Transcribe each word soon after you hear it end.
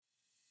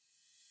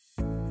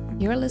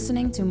You're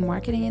listening to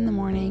Marketing in the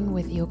Morning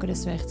with Joke de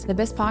Zwicht, the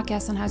best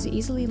podcast on how to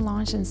easily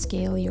launch and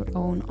scale your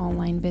own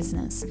online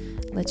business.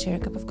 Let's share a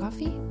cup of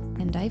coffee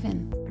and dive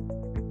in.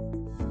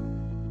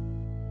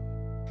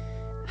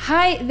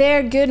 Hi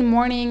there, good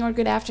morning or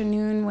good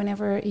afternoon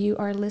whenever you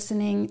are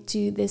listening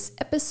to this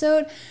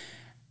episode.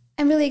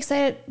 I'm really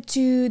excited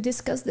to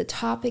discuss the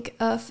topic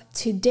of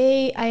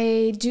today.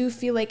 I do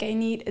feel like I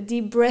need a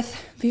deep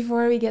breath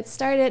before we get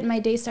started. My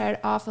day started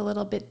off a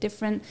little bit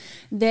different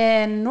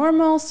than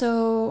normal.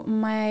 So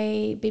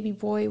my baby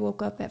boy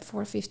woke up at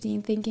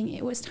 4:15 thinking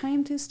it was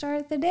time to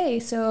start the day.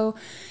 So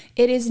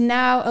it is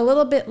now a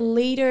little bit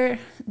later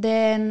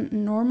than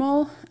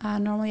normal.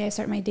 Normally I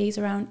start my days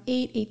around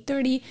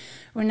 8:30.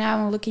 We're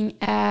now looking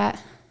at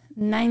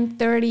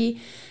 9:30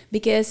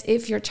 because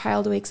if your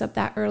child wakes up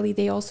that early,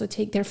 they also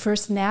take their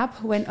first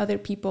nap when other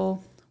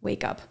people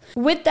wake up.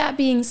 With that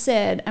being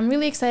said, I'm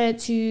really excited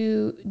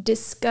to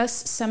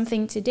discuss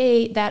something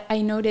today that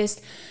I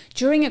noticed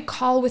during a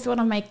call with one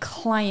of my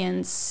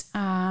clients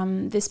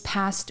this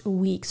past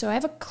week. So I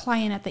have a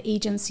client at the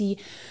agency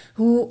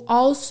who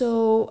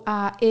also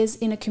is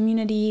in a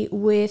community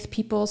with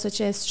people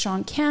such as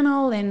Sean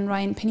Cannell and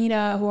Ryan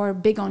Panetta who are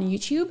big on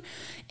YouTube.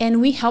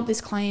 And we help this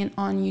client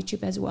on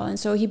YouTube as well. And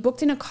so he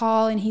booked in a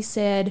call and he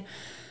said,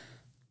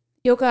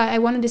 Yoka, I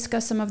want to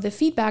discuss some of the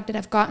feedback that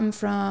I've gotten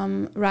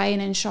from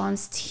Ryan and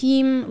Sean's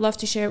team. Love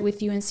to share it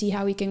with you and see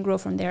how we can grow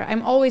from there.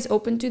 I'm always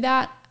open to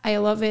that. I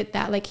love it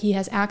that he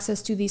has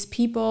access to these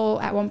people.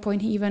 At one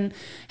point, he even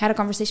had a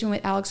conversation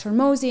with Alex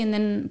Hormozy and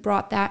then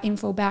brought that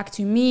info back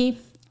to me,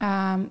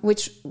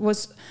 which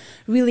was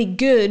really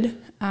good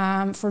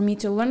for me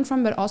to learn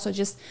from, but also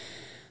just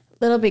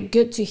a little bit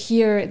good to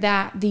hear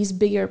that these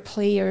bigger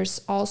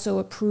players also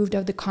approved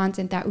of the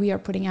content that we are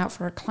putting out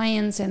for our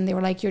clients. And they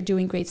were like, you're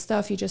doing great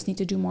stuff. You just need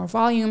to do more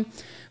volume,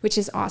 which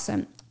is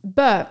awesome.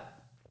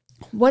 But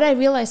what I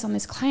realized on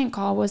this client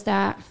call was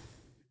that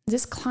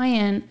this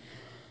client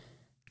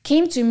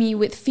came to me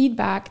with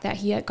feedback that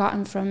he had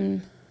gotten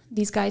from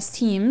these guys'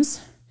 teams.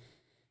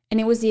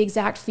 And it was the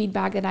exact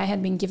feedback that I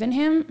had been given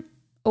him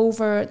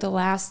over the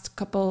last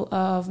couple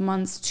of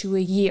months to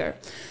a year,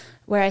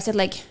 where I said,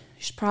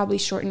 you should probably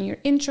shorten your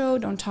intro.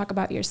 Don't talk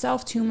about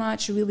yourself too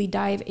much. Really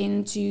dive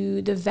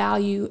into the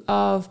value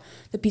of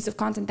the piece of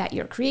content that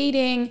you're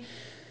creating.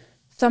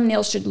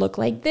 Thumbnails should look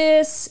like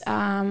this.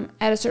 At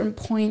a certain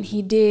point,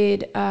 he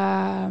did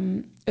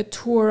a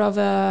tour of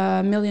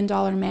a $1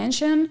 million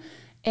mansion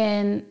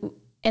and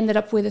ended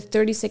up with a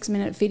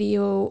 36-minute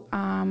video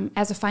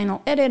as a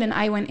final edit. And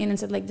I went in and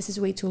said, this is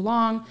way too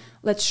long.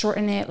 Let's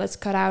shorten it. Let's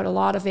cut out a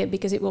lot of it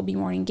because it will be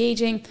more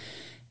engaging.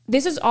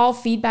 This is all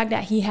feedback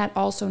that he had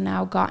also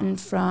now gotten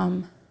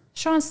from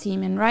Sean's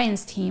team and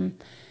Ryan's team.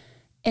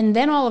 And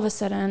then all of a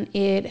sudden,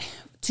 it,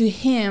 to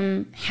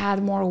him,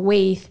 had more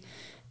weight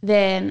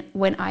than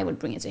when I would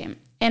bring it to him.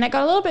 And I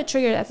got a little bit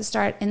triggered at the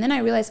start. And then I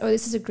realized,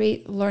 this is a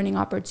great learning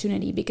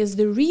opportunity, because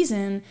the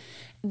reason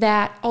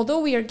that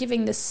although we are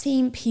giving the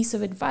same piece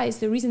of advice,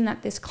 the reason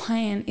that this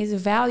client is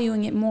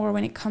valuing it more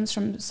when it comes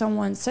from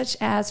someone such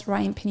as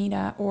Ryan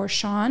Panetta or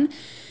Sean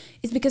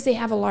is because they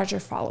have a larger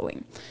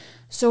following.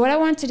 So what I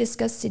want to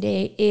discuss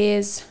today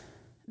is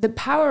the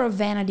power of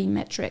vanity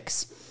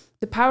metrics.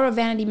 The power of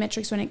vanity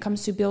metrics when it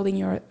comes to building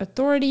your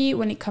authority,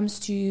 when it comes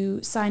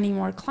to signing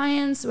more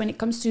clients, when it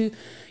comes to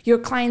your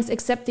clients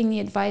accepting the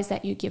advice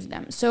that you give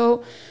them.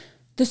 So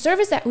the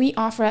service that we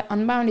offer at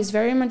Unbound is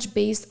very much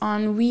based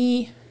on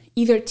we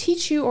either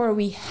teach you or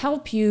we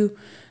help you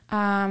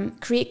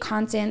create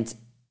content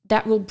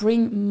that will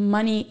bring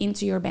money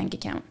into your bank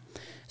account.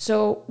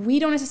 So we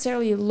don't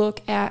necessarily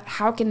look at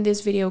how can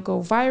this video go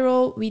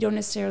viral. We don't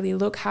necessarily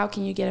look how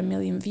can you get 1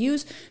 million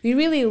views. We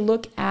really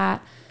look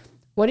at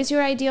what is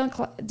your ideal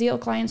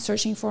client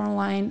searching for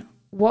online?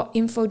 What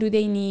info do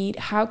they need?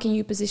 How can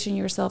you position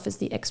yourself as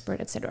the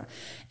expert, etc.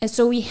 And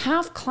so we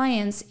have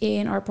clients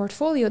in our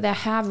portfolio that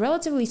have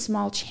relatively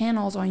small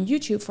channels on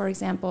YouTube, for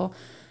example.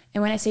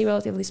 And when I say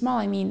relatively small,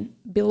 I mean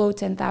below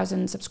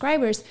 10,000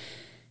 subscribers.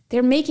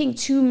 They're making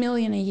 $2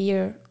 million a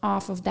year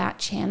off of that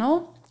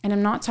channel. And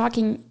I'm not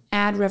talking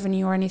ad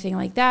revenue or anything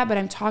like that, but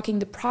I'm talking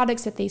the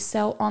products that they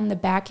sell on the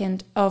back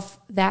end of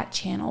that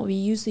channel. We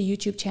use the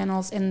YouTube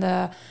channels and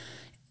the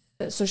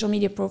social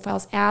media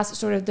profiles as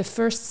sort of the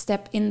first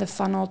step in the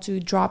funnel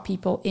to draw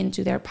people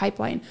into their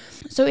pipeline.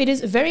 So it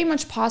is very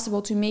much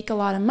possible to make a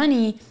lot of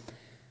money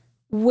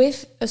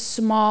with a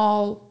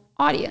small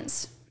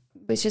audience,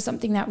 which is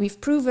something that we've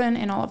proven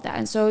and all of that.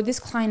 And so this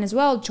client as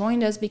well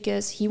joined us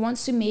because he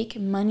wants to make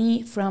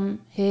money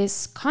from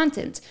his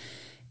content.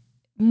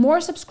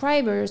 More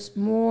subscribers,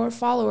 more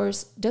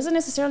followers doesn't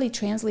necessarily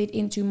translate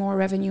into more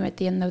revenue at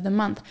the end of the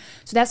month.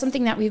 So that's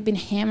something that we've been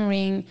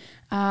hammering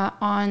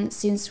on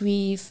since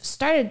we've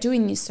started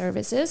doing these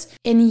services.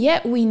 And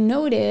yet we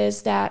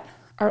notice that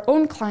our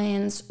own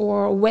clients,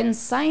 or when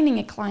signing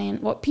a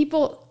client, what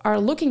people are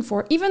looking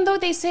for, even though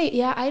they say,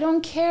 yeah, I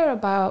don't care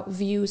about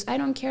views, I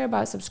don't care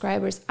about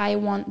subscribers, I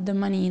want the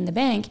money in the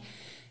bank,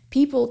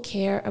 people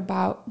care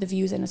about the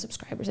views and the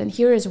subscribers. And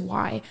here is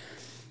why.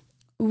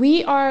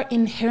 We are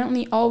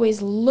inherently always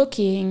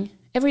looking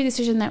every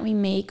decision that we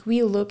make,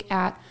 we look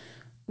at,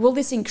 will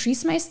this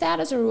increase my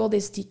status or will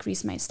this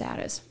decrease my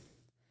status?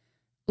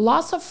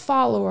 Lots of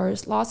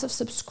followers, lots of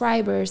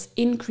subscribers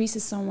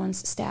increases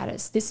someone's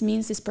status. This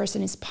means this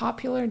person is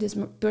popular, this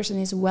person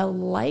is well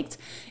liked,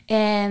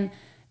 and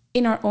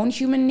in our own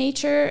human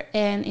nature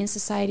and in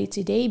society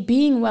today,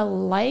 being well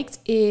liked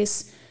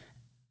is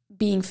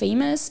being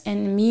famous,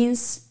 and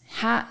means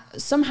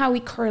somehow we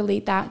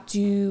correlate that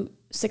to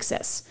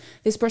success.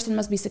 This person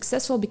must be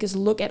successful because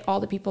look at all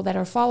the people that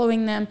are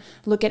following them,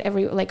 look at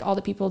all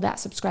the people that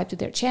subscribe to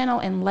their channel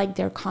and like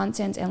their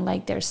content and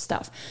like their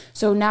stuff.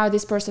 So now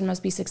this person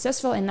must be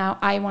successful, and now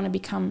I want to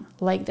become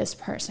like this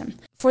person.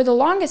 For the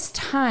longest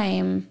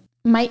time,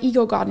 my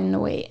ego got in the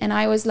way, and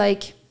I was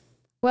like,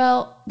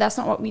 well, that's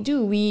not what we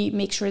do. We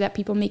make sure that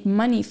people make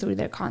money through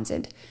their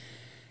content.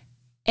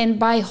 And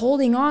by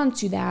holding on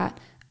to that,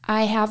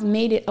 I have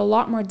made it a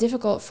lot more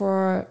difficult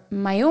for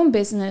my own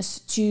business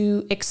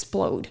to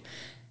explode,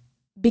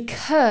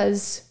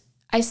 because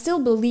I still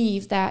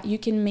believe that you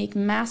can make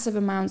massive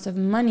amounts of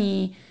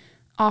money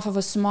off of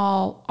a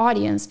small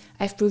audience.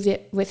 I've proved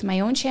it with my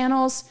own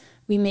channels.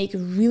 We make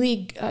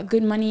really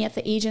good money at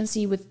the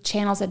agency with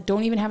channels that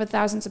don't even have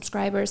 1,000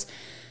 subscribers.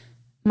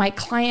 My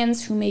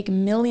clients who make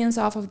millions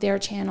off of their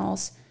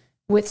channels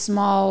with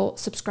small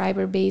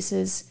subscriber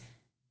bases.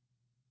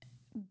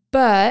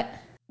 But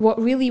what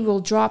really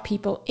will draw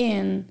people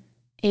in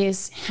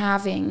is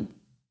having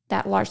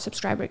that large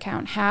subscriber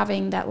count,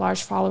 having that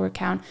large follower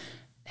count,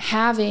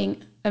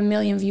 having 1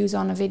 million views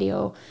on a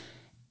video,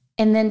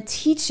 and then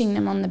teaching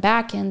them on the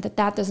back end that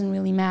that doesn't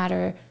really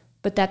matter,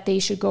 but that they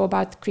should go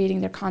about creating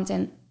their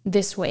content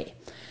this way.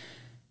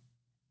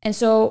 And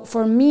so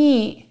for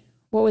me,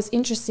 what was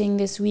interesting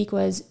this week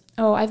was,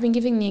 I've been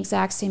giving the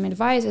exact same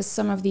advice as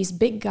some of these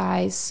big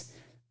guys,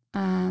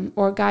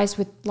 or guys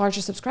with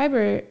larger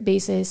subscriber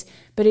bases,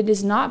 but it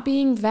is not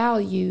being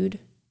valued.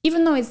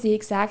 Even though it's the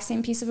exact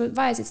same piece of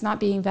advice, it's not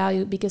being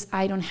valued because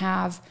I don't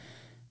have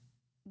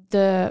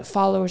the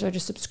followers or the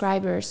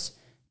subscribers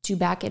to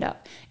back it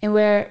up. And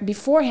where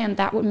beforehand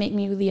that would make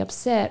me really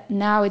upset,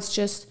 now it's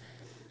just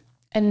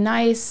a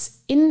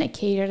nice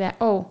indicator that,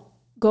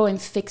 go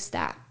and fix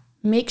that.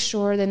 Make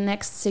sure the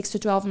next 6 to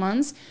 12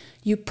 months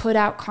you put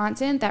out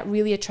content that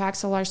really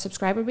attracts a large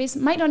subscriber base.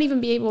 Might not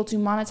even be able to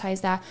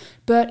monetize that,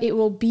 but it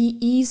will be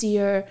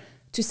easier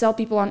to sell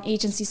people on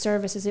agency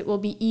services. It will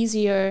be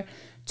easier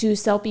to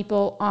sell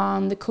people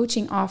on the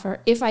coaching offer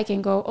if I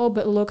can go,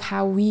 but look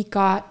how we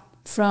got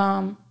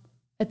from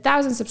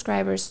 1,000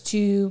 subscribers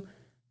to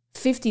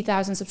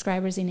 50,000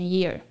 subscribers in a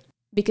year,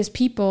 because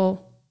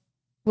people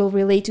will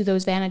relate to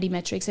those vanity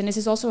metrics. And this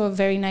is also a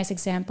very nice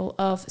example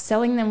of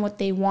selling them what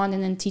they want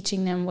and then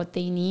teaching them what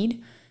they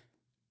need,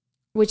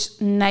 which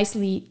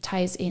nicely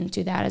ties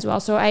into that as well.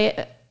 So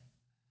I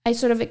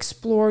sort of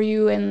explore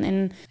you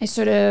and I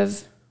sort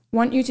of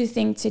want you to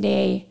think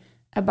today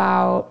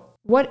about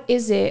what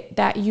is it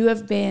that you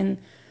have been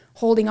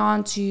holding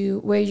on to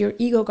where your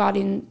ego got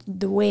in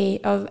the way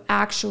of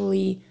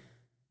actually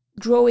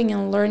growing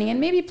and learning and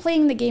maybe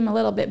playing the game a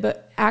little bit,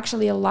 but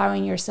actually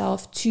allowing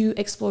yourself to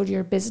explode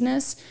your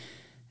business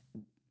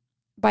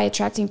by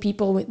attracting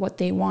people with what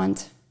they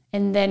want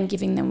and then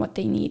giving them what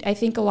they need. I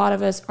think a lot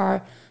of us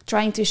are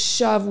trying to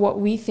shove what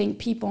we think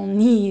people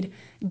need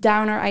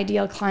down our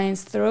ideal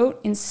client's throat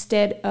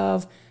instead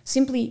of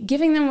simply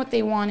giving them what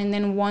they want. And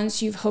then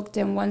once you've hooked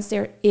them, once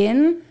they're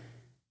in,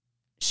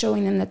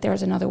 showing them that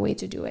there's another way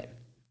to do it.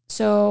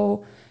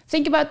 So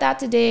think about that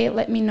today.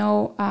 Let me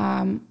know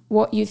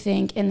what you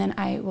think, and then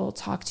I will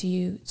talk to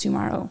you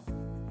tomorrow.